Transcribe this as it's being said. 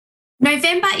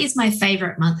November is my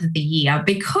favorite month of the year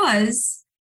because,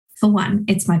 for one,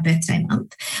 it's my birthday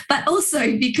month, but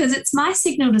also because it's my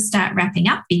signal to start wrapping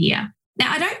up the year.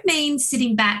 Now, I don't mean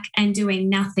sitting back and doing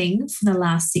nothing for the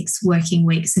last 6 working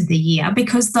weeks of the year,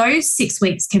 because those 6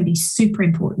 weeks can be super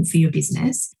important for your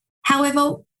business.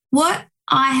 However, what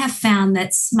I have found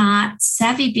that smart,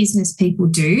 savvy business people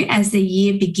do as the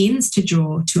year begins to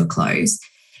draw to a close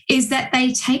is that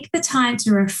they take the time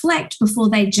to reflect before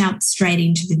they jump straight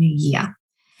into the new year.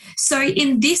 So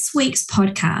in this week's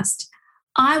podcast,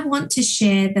 I want to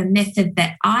share the method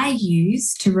that I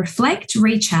use to reflect,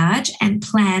 recharge, and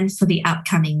plan for the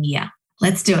upcoming year.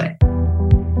 Let's do it.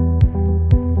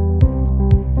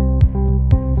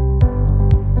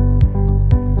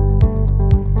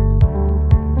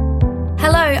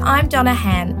 Hello, I'm Donna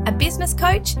Han, a business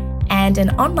coach and an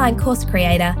online course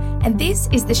creator, and this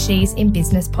is the She's in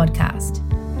Business podcast.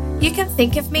 You can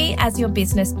think of me as your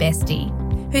business bestie,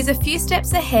 who's a few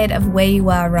steps ahead of where you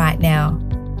are right now.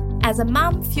 As a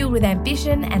mum fueled with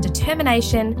ambition and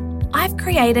determination, I've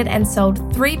created and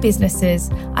sold 3 businesses.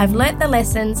 I've learnt the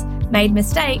lessons, made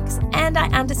mistakes, and I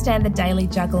understand the daily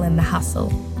juggle and the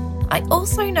hustle. I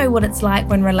also know what it's like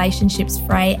when relationships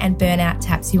fray and burnout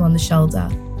taps you on the shoulder.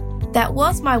 That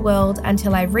was my world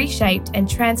until I reshaped and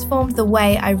transformed the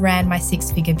way I ran my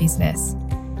 6-figure business.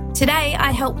 Today,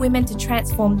 I help women to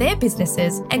transform their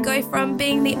businesses and go from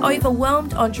being the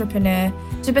overwhelmed entrepreneur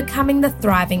to becoming the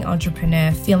thriving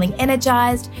entrepreneur, feeling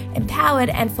energized, empowered,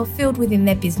 and fulfilled within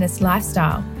their business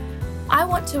lifestyle. I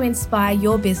want to inspire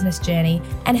your business journey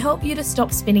and help you to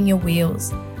stop spinning your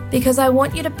wheels, because I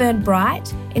want you to burn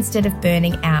bright instead of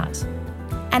burning out.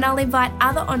 And I'll invite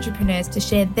other entrepreneurs to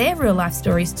share their real life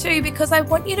stories too, because I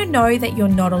want you to know that you're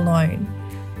not alone.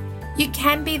 You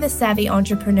can be the savvy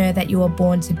entrepreneur that you were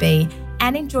born to be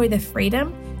and enjoy the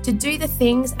freedom to do the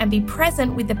things and be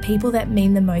present with the people that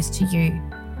mean the most to you.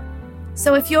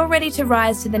 So if you're ready to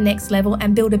rise to the next level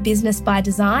and build a business by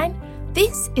design,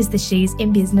 this is the She's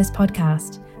in Business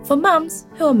podcast for mums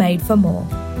who are made for more.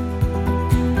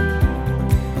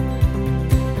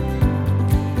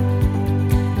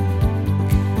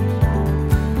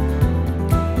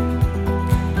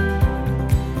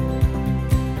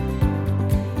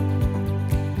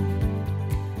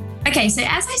 Okay, so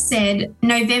as I said,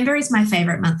 November is my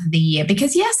favorite month of the year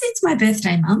because, yes, it's my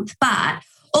birthday month, but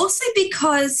also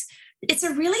because it's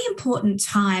a really important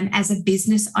time as a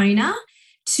business owner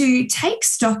to take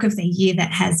stock of the year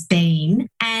that has been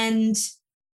and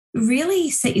really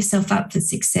set yourself up for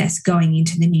success going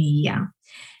into the new year.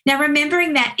 Now,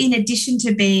 remembering that in addition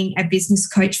to being a business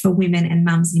coach for women and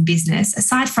mums in business,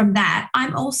 aside from that,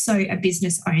 I'm also a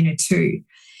business owner too.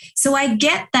 So I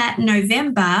get that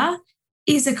November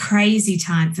is a crazy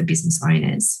time for business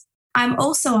owners. I'm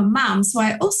also a mum, so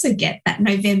I also get that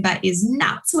November is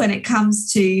nuts when it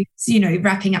comes to,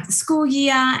 wrapping up the school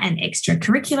year and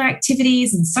extracurricular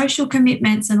activities and social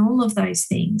commitments and all of those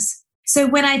things. So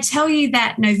when I tell you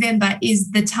that November is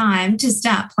the time to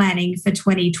start planning for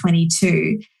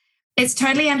 2022, it's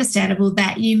totally understandable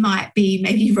that you might be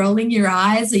maybe rolling your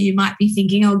eyes, or you might be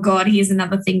thinking, oh God, here's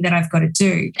another thing that I've got to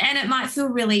do. And it might feel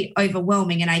really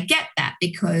overwhelming. And I get that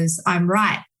because I'm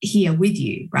right here with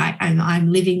you, right?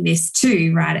 I'm living this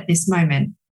too right at this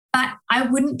moment. But I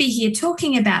wouldn't be here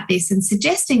talking about this and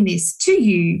suggesting this to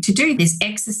you to do this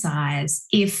exercise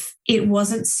if it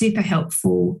wasn't super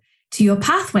helpful to your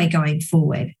pathway going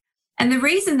forward. And the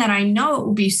reason that I know it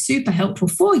will be super helpful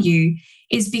for you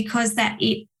is because that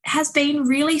it has been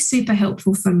really super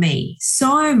helpful for me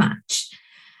so much.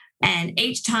 And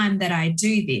each time that I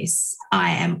do this,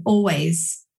 I am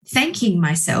always thanking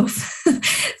myself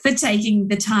for taking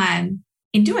the time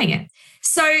in doing it.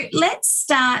 So let's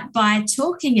start by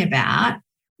talking about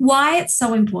why it's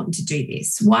so important to do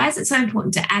this. Why is it so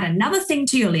important to add another thing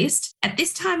to your list at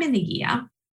this time in the year?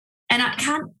 And I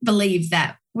can't believe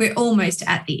that we're almost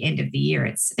at the end of the year.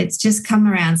 It's just come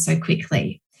around so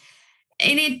quickly.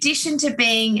 In addition to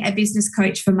being a business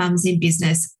coach for mums in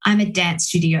business, I'm a dance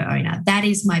studio owner. That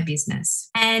is my business.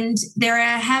 And there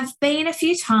have been a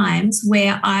few times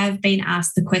where I've been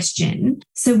asked the question,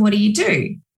 so what do you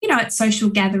do? At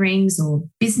social gatherings or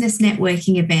business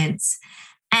networking events.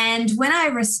 And when I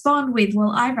respond with, well,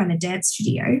 I run a dance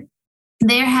studio,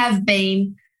 there have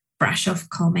been brush off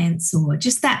comments or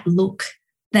just that look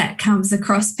that comes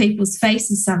across people's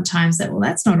faces sometimes that, well,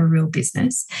 that's not a real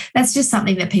business. That's just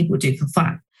something that people do for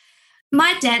fun.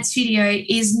 My dance studio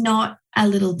is not a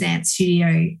little dance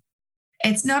studio.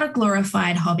 It's not a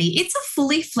glorified hobby. It's a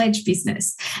fully fledged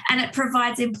business, and it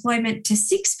provides employment to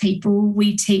 6 people.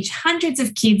 We teach hundreds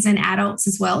of kids and adults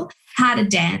as well how to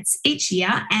dance each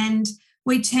year, and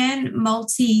we turn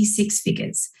multi 6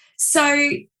 figures. So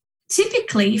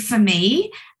typically for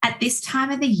me, at this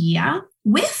time of the year,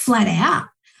 we're flat out.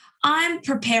 I'm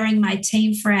preparing my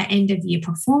team for our end of year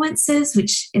performances,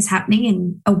 which is happening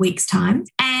in a week's time.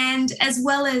 And as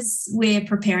well as we're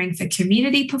preparing for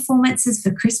community performances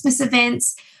for Christmas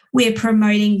events, we're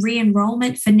promoting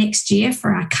re-enrollment for next year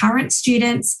for our current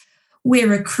students. We're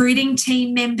recruiting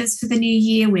team members for the new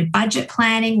year. We're budget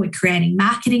planning. We're creating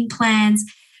marketing plans.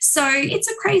 So it's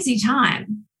a crazy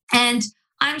time. And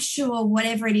I'm sure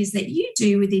whatever it is that you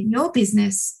do within your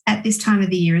business at this time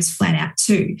of the year is flat out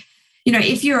too. You know,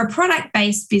 if you're a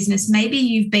product-based business, maybe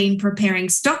you've been preparing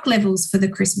stock levels for the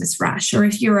Christmas rush. Or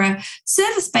if you're a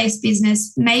service-based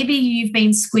business, maybe you've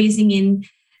been squeezing in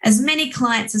as many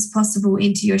clients as possible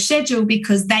into your schedule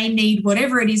because they need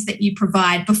whatever it is that you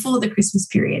provide before the Christmas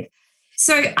period.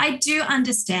 So I do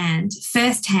understand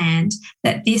firsthand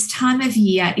that this time of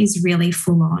year is really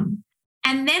full on.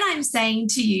 And then I'm saying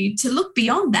to you to look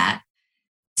beyond that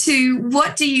to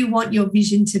what do you want your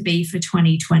vision to be for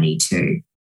 2022?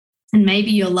 And maybe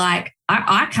you're like,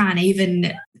 I can't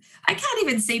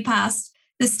even see past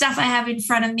the stuff I have in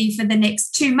front of me for the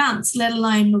next 2 months, let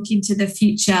alone look into the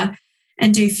future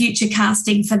and do future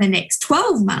casting for the next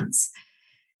 12 months.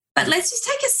 But let's just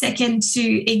take a second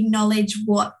to acknowledge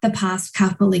what the past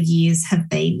couple of years have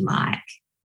been like.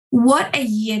 What a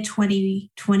year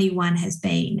 2021 has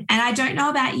been. And I don't know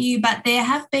about you, but there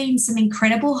have been some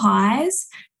incredible highs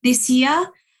this year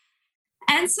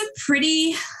and some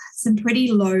pretty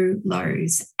low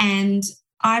lows. And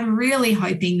I'm really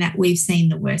hoping that we've seen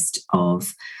the worst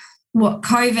of what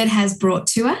COVID has brought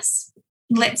to us.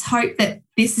 Let's hope that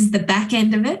this is the back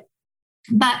end of it.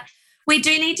 But we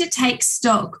do need to take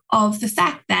stock of the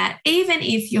fact that even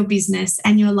if your business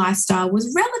and your lifestyle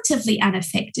was relatively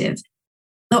unaffected,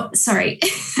 let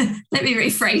me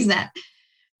rephrase that.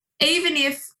 Even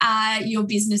if your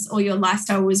business or your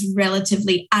lifestyle was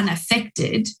relatively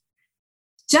unaffected,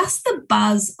 just the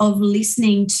buzz of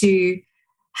listening to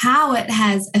how it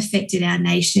has affected our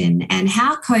nation and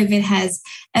how COVID has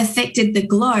affected the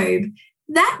globe,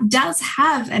 that does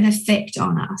have an effect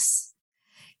on us.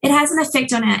 It has an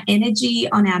effect on our energy,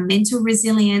 on our mental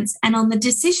resilience, and on the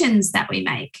decisions that we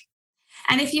make.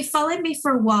 And if you've followed me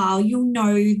for a while, you'll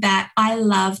know that I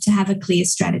love to have a clear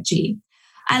strategy.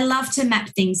 I love to map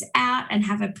things out and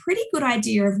have a pretty good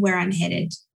idea of where I'm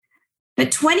headed.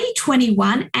 But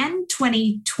 2021 and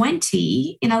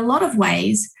 2020, in a lot of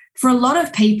ways, for a lot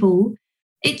of people,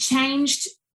 it changed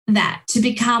that to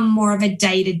become more of a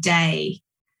day-to-day.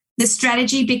 The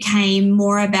strategy became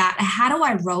more about how do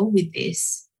I roll with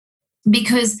this?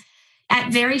 Because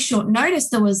at very short notice,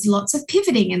 there was lots of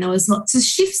pivoting and there was lots of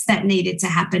shifts that needed to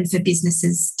happen for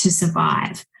businesses to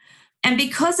survive. And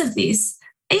because of this,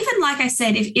 even like I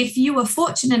said, if you were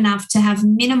fortunate enough to have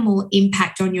minimal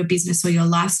impact on your business or your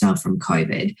lifestyle from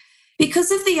COVID,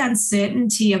 because of the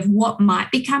uncertainty of what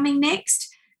might be coming next,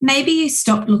 maybe you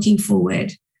stopped looking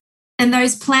forward. And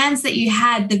those plans that you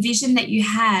had, the vision that you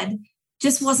had,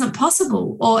 just wasn't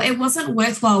possible, or it wasn't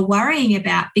worthwhile worrying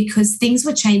about because things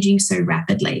were changing so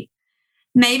rapidly.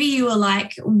 Maybe you were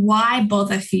like, why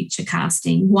bother future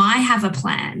casting? Why have a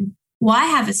plan? Why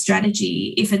have a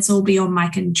strategy if it's all beyond my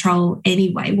control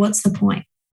anyway? What's the point?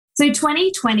 So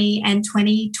 2020 and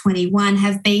 2021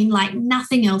 have been like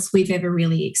nothing else we've ever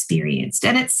really experienced.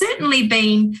 And it's certainly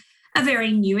been a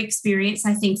very new experience,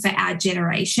 I think, for our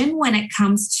generation when it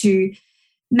comes to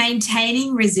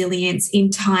maintaining resilience in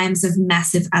times of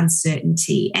massive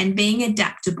uncertainty and being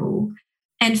adaptable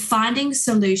and finding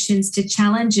solutions to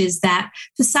challenges that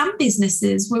for some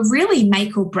businesses were really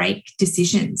make or break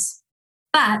decisions.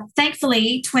 But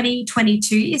thankfully,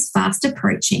 2022 is fast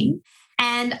approaching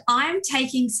and I'm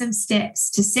taking some steps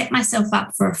to set myself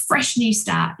up for a fresh new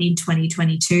start in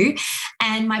 2022.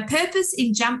 And my purpose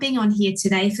in jumping on here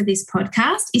today for this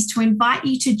podcast is to invite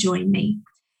you to join me.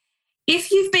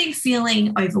 If you've been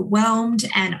feeling overwhelmed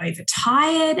and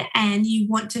overtired and you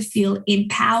want to feel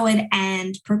empowered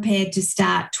and prepared to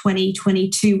start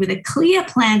 2022 with a clear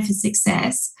plan for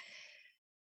success,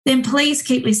 then please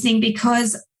keep listening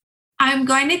because I'm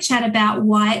going to chat about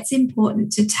why it's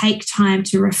important to take time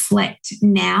to reflect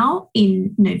now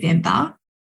in November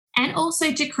and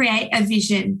also to create a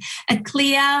vision, a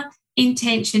clear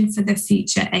intention for the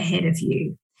future ahead of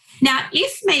you. Now,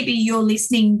 if maybe you're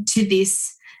listening to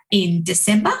this in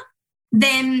December,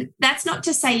 then that's not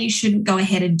to say you shouldn't go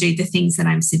ahead and do the things that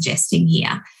I'm suggesting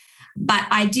here. But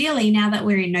ideally, now that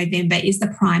we're in November, is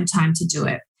the prime time to do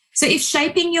it. So if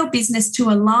shaping your business to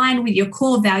align with your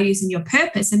core values and your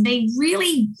purpose and being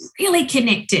really, really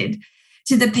connected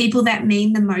to the people that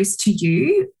mean the most to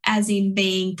you, as in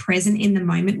being present in the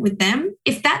moment with them.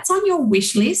 If that's on your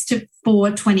wish list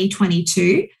for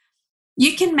 2022,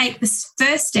 you can make the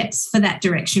first steps for that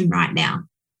direction right now.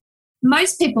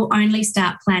 Most people only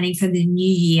start planning for the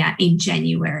new year in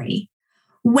January,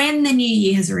 when the new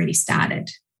year has already started.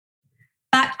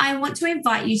 But I want to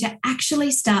invite you to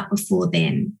actually start before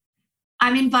then.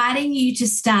 I'm inviting you to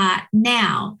start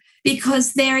now,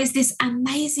 because there is this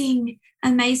amazing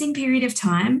period of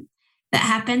time that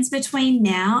happens between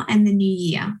now and the new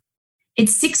year.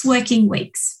 It's 6 working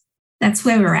weeks. That's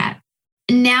where we're at.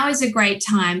 Now is a great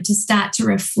time to start to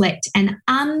reflect and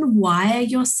unwire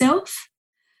yourself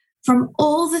from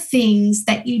all the things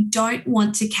that you don't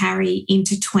want to carry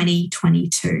into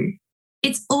 2022.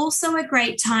 It's also a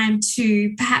great time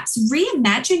to perhaps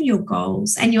reimagine your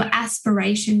goals and your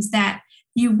aspirations that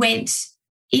you went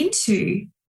into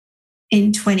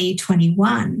in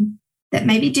 2021 that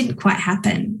maybe didn't quite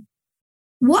happen.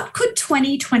 What could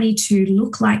 2022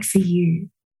 look like for you?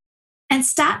 And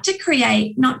start to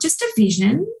create not just a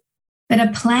vision, but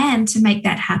a plan to make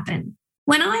that happen.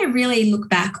 When I really look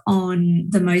back on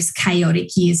the most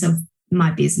chaotic years of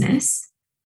my business,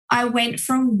 I went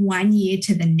from one year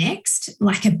to the next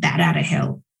like a bat out of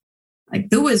hell. Like,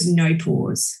 there was no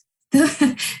pause. There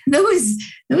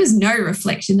was no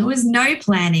reflection. There was no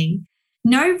planning,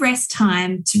 no rest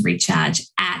time to recharge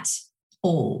at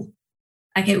all.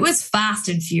 Like, it was fast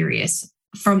and furious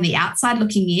from the outside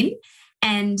looking in,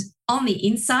 and on the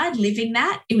inside living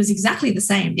that, it was exactly the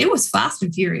same. It was fast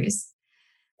and furious.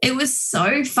 It was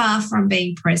so far from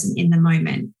being present in the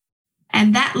moment.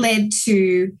 And that led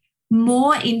to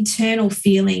more internal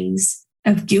feelings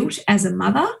of guilt as a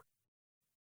mother.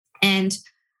 And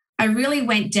I really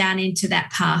went down into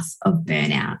that path of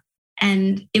burnout.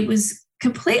 And it was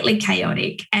completely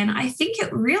chaotic. And I think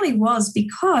it really was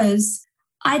because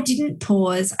I didn't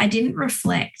pause, I didn't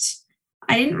reflect,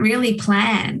 I didn't really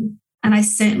plan, and I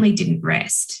certainly didn't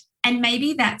rest. And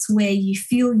maybe that's where you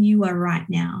feel you are right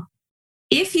now.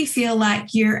 If you feel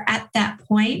like you're at that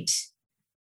point,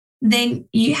 then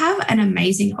you have an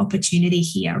amazing opportunity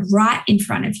here right in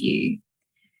front of you.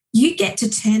 You get to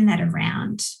turn that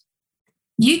around.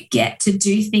 You get to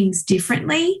do things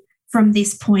differently from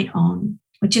this point on,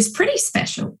 which is pretty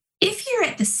special. If you're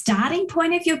at the starting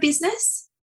point of your business,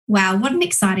 wow, what an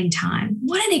exciting time.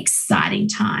 What an exciting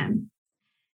time.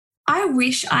 I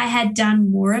wish I had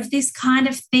done more of this kind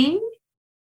of thing,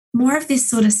 more of this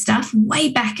sort of stuff way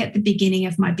back at the beginning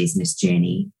of my business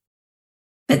journey.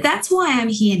 But that's why I'm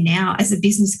here now as a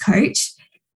business coach,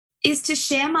 is to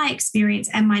share my experience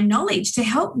and my knowledge to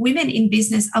help women in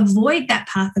business avoid that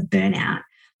path of burnout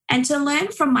and to learn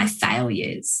from my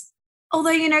failures.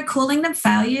 Although, calling them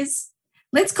failures,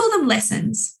 let's call them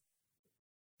lessons,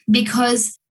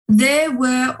 because there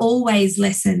were always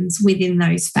lessons within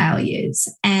those failures,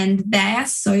 and they are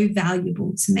so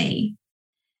valuable to me.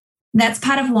 That's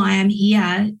part of why I'm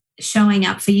here showing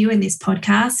up for you in this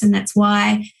podcast. And that's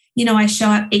why, I show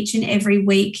up each and every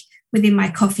week within my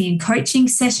coffee and coaching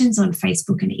sessions on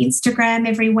Facebook and Instagram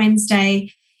every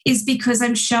Wednesday, is because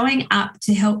I'm showing up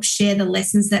to help share the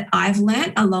lessons that I've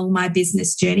learned along my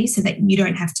business journey so that you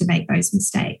don't have to make those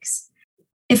mistakes.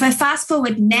 If I fast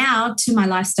forward now to my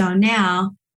lifestyle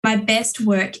now, my best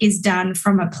work is done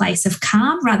from a place of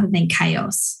calm rather than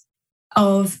chaos,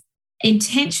 of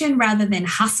intention rather than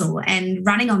hustle and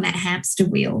running on that hamster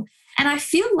wheel. And I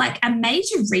feel like a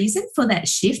major reason for that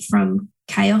shift from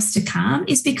chaos to calm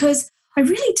is because I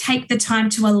really take the time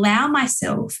to allow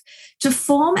myself to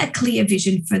form a clear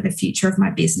vision for the future of my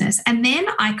business. And then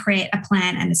I create a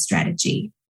plan and a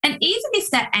strategy. And even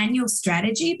if that annual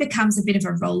strategy becomes a bit of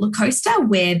a roller coaster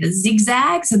where there's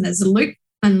zigzags and there's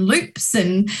loops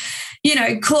and,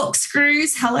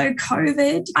 corkscrews, hello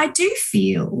COVID, I do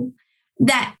feel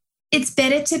that it's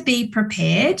better to be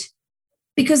prepared,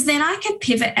 because then I can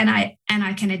pivot and I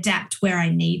can adapt where I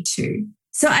need to.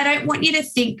 So I don't want you to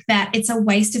think that it's a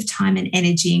waste of time and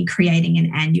energy in creating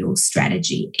an annual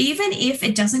strategy. Even if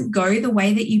it doesn't go the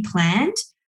way that you planned,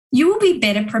 you will be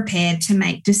better prepared to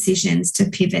make decisions to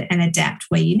pivot and adapt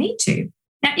where you need to.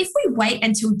 Now, if we wait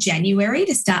until January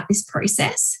to start this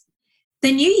process,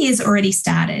 the new year's already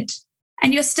started.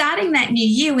 And you're starting that new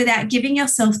year without giving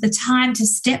yourself the time to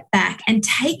step back and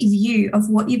take view of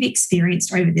what you've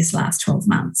experienced over this last 12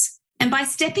 months. And by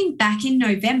stepping back in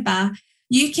November,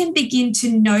 you can begin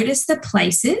to notice the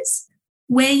places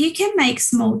where you can make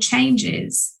small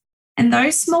changes. And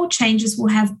those small changes will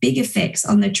have big effects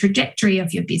on the trajectory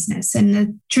of your business and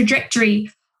the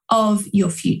trajectory of your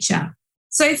future.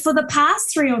 So for the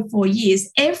past 3 or 4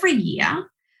 years, every year,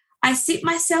 I sit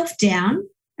myself down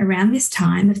around this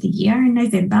time of the year in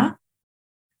November,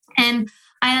 And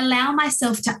I allow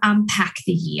myself to unpack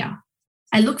the year.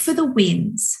 I look for the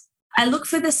wins. I look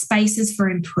for the spaces for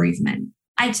improvement.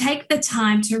 I take the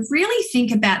time to really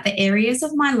think about the areas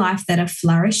of my life that are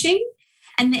flourishing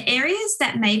and the areas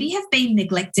that maybe have been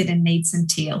neglected and need some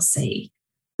TLC.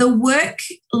 The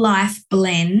work-life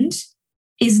blend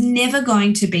is never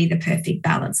going to be the perfect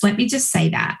balance. Let me just say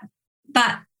that.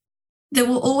 But there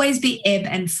will always be ebb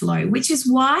and flow, which is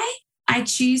why I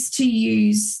choose to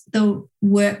use the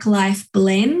work-life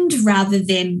blend rather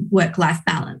than work-life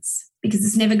balance, because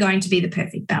it's never going to be the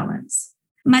perfect balance.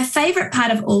 My favorite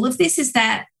part of all of this is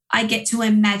that I get to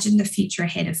imagine the future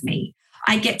ahead of me.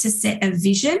 I get to set a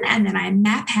vision and then I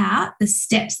map out the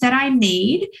steps that I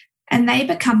need and they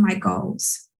become my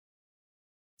goals.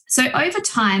 So over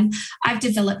time, I've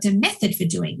developed a method for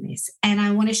doing this and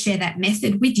I want to share that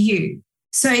method with you.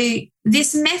 So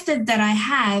this method that I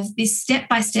have, this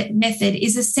step-by-step method,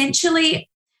 is essentially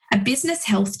a business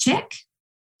health check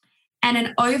and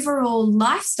an overall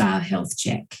lifestyle health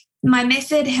check. My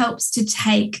method helps to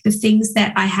take the things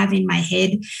that I have in my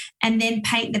head and then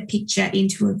paint the picture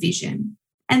into a vision.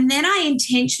 And then I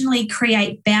intentionally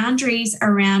create boundaries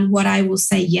around what I will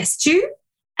say yes to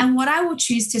and what I will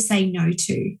choose to say no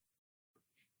to.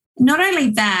 Not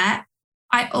only that,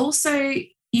 I also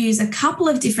use a couple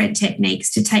of different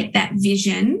techniques to take that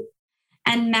vision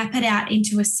and map it out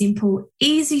into a simple,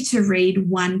 easy to read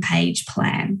one-page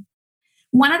plan.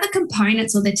 One of the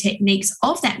components or the techniques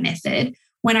of that method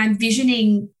when I'm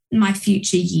visioning my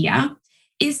future year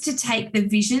is to take the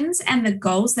visions and the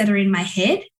goals that are in my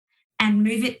head and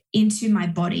move it into my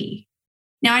body.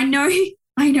 Now, I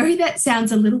know that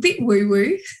sounds a little bit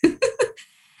woo-woo.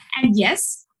 And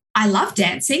yes, I love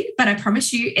dancing, but I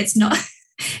promise you it's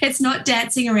not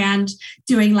dancing around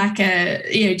doing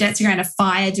dancing around a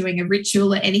fire, doing a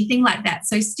ritual or anything like that.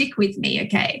 So stick with me,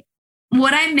 okay?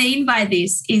 What I mean by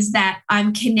this is that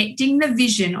I'm connecting the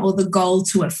vision or the goal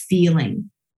to a feeling.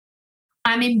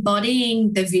 I'm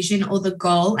embodying the vision or the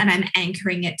goal and I'm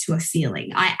anchoring it to a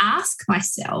feeling. I ask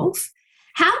myself,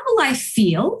 how will I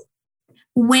feel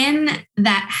when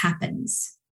that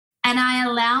happens? And I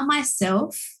allow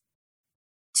myself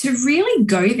to really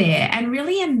go there and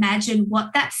really imagine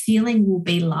what that feeling will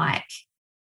be like,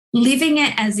 living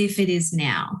it as if it is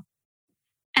now.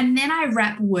 And then I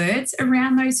wrap words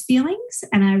around those feelings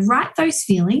and I write those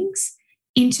feelings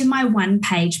into my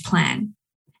one-page plan.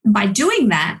 And by doing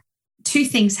that, two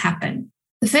things happen.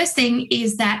 The first thing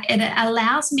is that it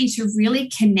allows me to really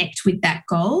connect with that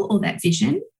goal or that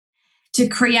vision, to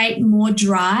create more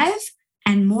drive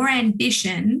and more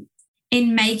ambition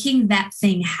in making that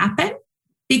thing happen,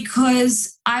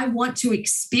 because I want to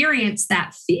experience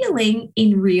that feeling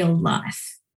in real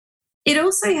life. It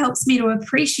also helps me to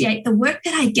appreciate the work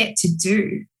that I get to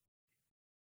do.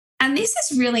 And this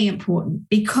is really important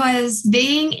because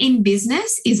being in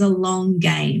business is a long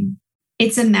game.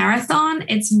 It's a marathon,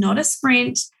 it's not a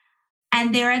sprint.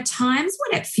 And there are times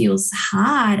when it feels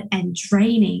hard and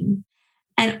draining.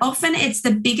 And often it's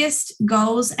the biggest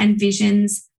goals and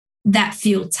visions that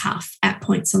feel tough at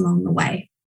points along the way.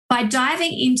 By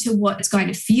diving into what it's going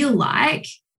to feel like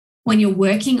when you're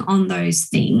working on those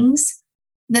things,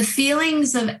 the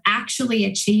feelings of actually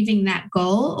achieving that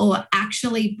goal or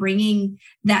actually bringing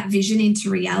that vision into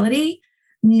reality,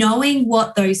 knowing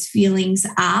what those feelings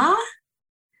are,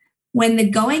 when the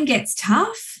going gets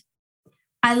tough,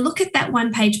 I look at that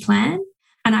one-page plan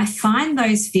and I find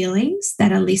those feelings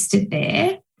that are listed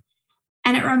there.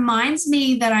 And it reminds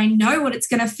me that I know what it's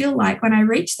going to feel like when I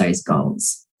reach those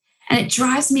goals. And it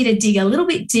drives me to dig a little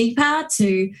bit deeper,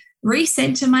 to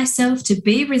recenter myself, to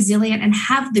be resilient and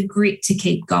have the grit to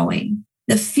keep going.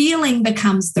 The feeling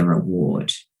becomes the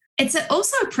reward. It's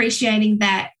also appreciating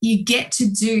that you get to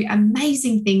do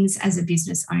amazing things as a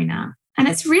business owner. And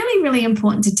it's really, really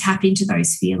important to tap into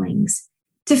those feelings,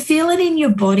 to feel it in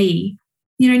your body.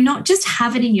 Not just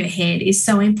have it in your head is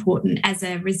so important as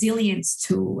a resilience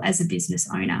tool as a business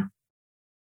owner.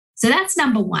 So that's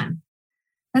number one.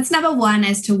 That's number one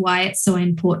as to why it's so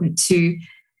important to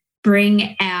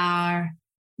bring our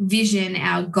vision,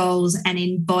 our goals, and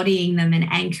embodying them and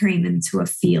anchoring them to a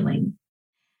feeling.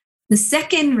 The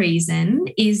second reason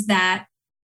is that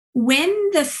when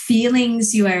the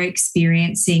feelings you are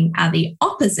experiencing are the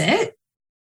opposite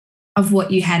of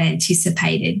what you had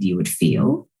anticipated you would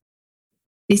feel,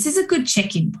 this is a good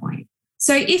check-in point.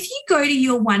 So if you go to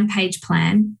your one-page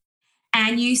plan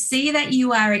and you see that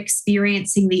you are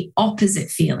experiencing the opposite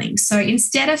feeling, so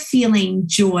instead of feeling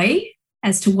joy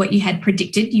as to what you had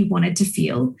predicted you wanted to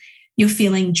feel, you're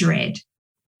feeling dread.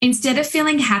 Instead of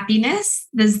feeling happiness,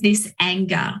 there's this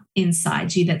anger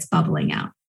inside you that's bubbling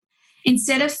up.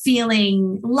 Instead of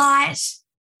feeling light,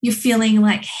 you're feeling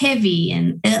like heavy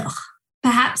and ugh,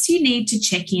 perhaps you need to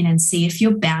check in and see if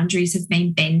your boundaries have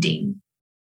been bending.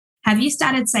 Have you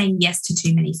started saying yes to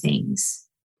too many things?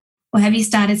 Or have you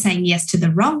started saying yes to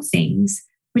the wrong things,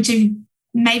 which have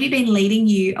maybe been leading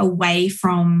you away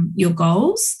from your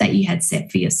goals that you had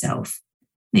set for yourself?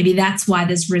 Maybe that's why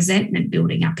there's resentment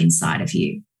building up inside of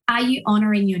you. Are you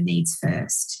honoring your needs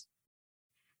first?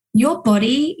 Your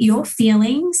body, your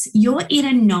feelings, your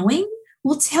inner knowing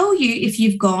will tell you if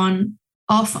you've gone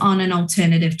off on an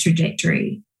alternative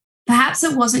trajectory. Perhaps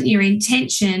it wasn't your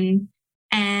intention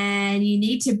and you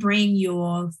need to bring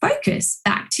your focus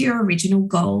back to your original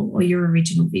goal or your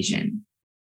original vision.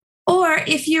 Or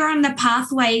if you're on the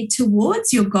pathway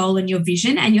towards your goal and your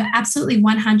vision and you're absolutely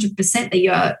 100% that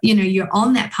you're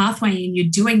on that pathway and you're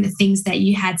doing the things that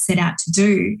you had set out to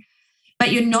do,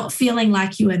 but you're not feeling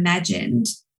like you imagined,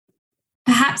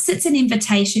 perhaps it's an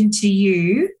invitation to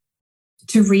you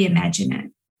to reimagine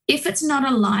it. If it's not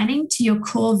aligning to your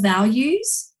core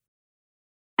values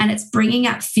and it's bringing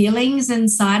up feelings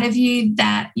inside of you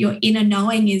that your inner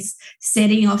knowing is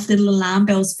setting off little alarm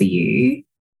bells for you,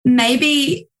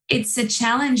 maybe it's a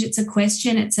challenge, it's a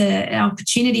question, it's an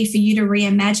opportunity for you to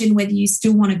reimagine whether you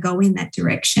still want to go in that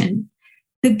direction.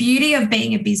 The beauty of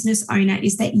being a business owner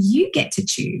is that you get to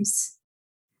choose.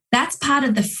 That's part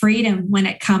of the freedom when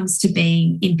it comes to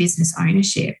being in business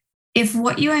ownership. If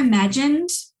what you imagined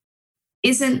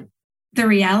isn't the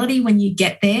reality when you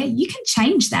get there, you can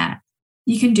change that.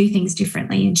 You can do things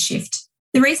differently and shift.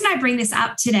 The reason I bring this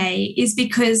up today is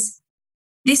because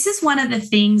this is one of the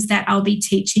things that I'll be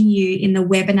teaching you in the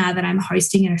webinar that I'm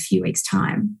hosting in a few weeks'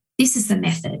 time. This is the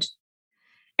method.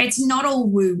 It's not all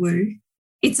woo-woo.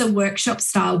 It's a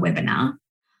workshop-style webinar.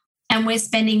 And we're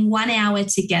spending 1 hour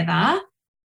together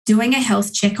doing a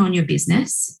health check on your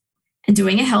business and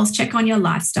doing a health check on your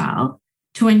lifestyle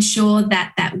to ensure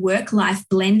that that work-life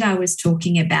blend I was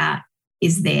talking about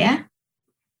is there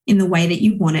in the way that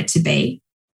you want it to be.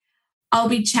 I'll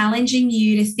be challenging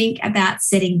you to think about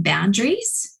setting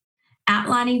boundaries,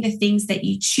 outlining the things that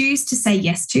you choose to say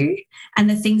yes to and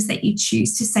the things that you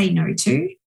choose to say no to.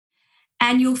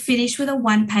 And you'll finish with a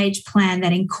 1-page plan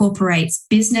that incorporates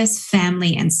business,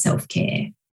 family, and self-care.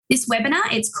 This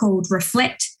webinar, it's called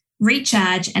Reflect,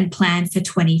 Recharge, and Plan for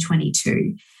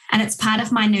 2022. And it's part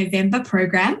of my November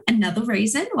program, another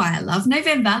reason why I love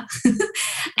November.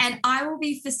 And I will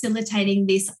be facilitating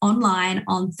this online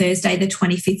on Thursday, the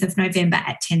 25th of November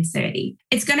at 10:30.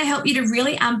 It's going to help you to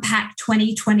really unpack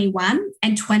 2021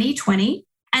 and 2020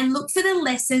 and look for the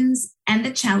lessons and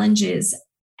the challenges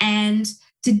and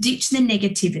to ditch the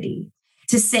negativity,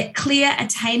 to set clear,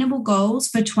 attainable goals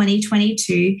for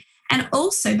 2022. And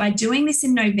also by doing this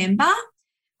in November,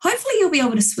 hopefully you'll be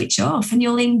able to switch off and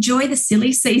you'll enjoy the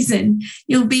silly season.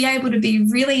 You'll be able to be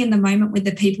really in the moment with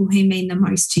the people who mean the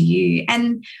most to you.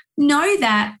 And know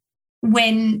that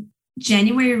when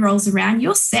January rolls around,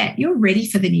 you're set, you're ready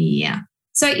for the new year.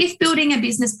 So if building a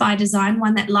business by design,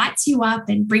 one that lights you up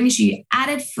and brings you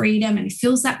added freedom and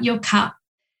fills up your cup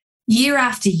year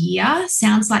after year,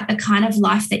 sounds like the kind of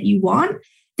life that you want,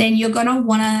 then you're going to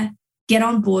want to get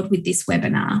on board with this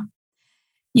webinar.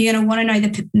 You're going to want to know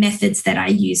the methods that I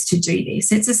use to do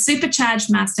this. It's a supercharged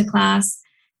masterclass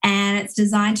and it's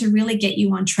designed to really get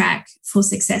you on track for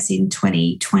success in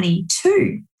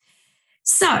 2022.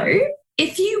 So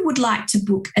if you would like to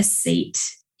book a seat,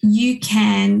 you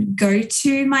can go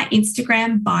to my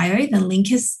Instagram bio. The link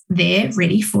is there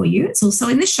ready for you. It's also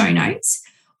in the show notes.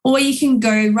 Or you can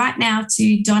go right now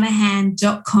to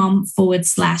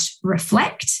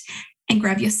donnahan.com/reflect and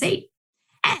grab your seat.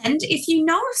 And if you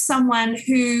know of someone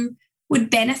who would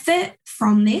benefit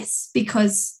from this,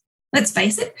 because let's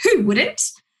face it, who wouldn't?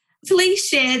 Please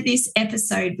share this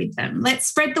episode with them. Let's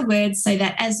spread the word so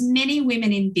that as many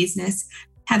women in business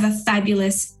have a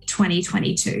fabulous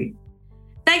 2022.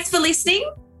 Thanks for listening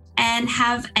and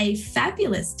have a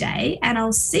fabulous day. And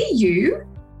I'll see you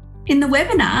in the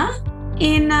webinar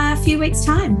in a few weeks'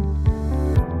 time.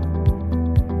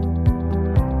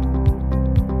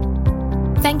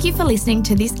 Thank you for listening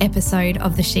to this episode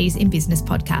of the She's in Business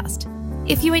podcast.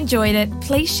 If you enjoyed it,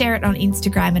 please share it on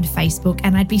Instagram and Facebook,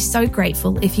 and I'd be so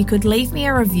grateful if you could leave me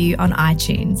a review on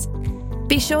iTunes.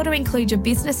 Be sure to include your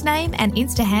business name and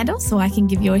Insta handle so I can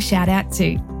give you a shout out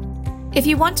too. If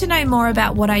you want to know more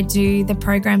about what I do, the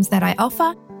programs that I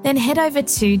offer, then head over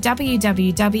to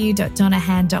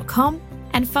www.donnahan.com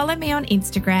and follow me on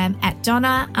Instagram at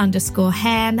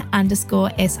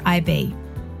Donna_Han_SIB.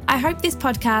 I hope this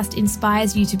podcast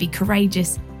inspires you to be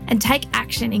courageous and take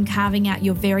action in carving out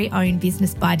your very own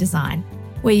business by design,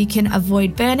 where you can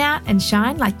avoid burnout and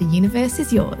shine like the universe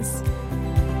is yours.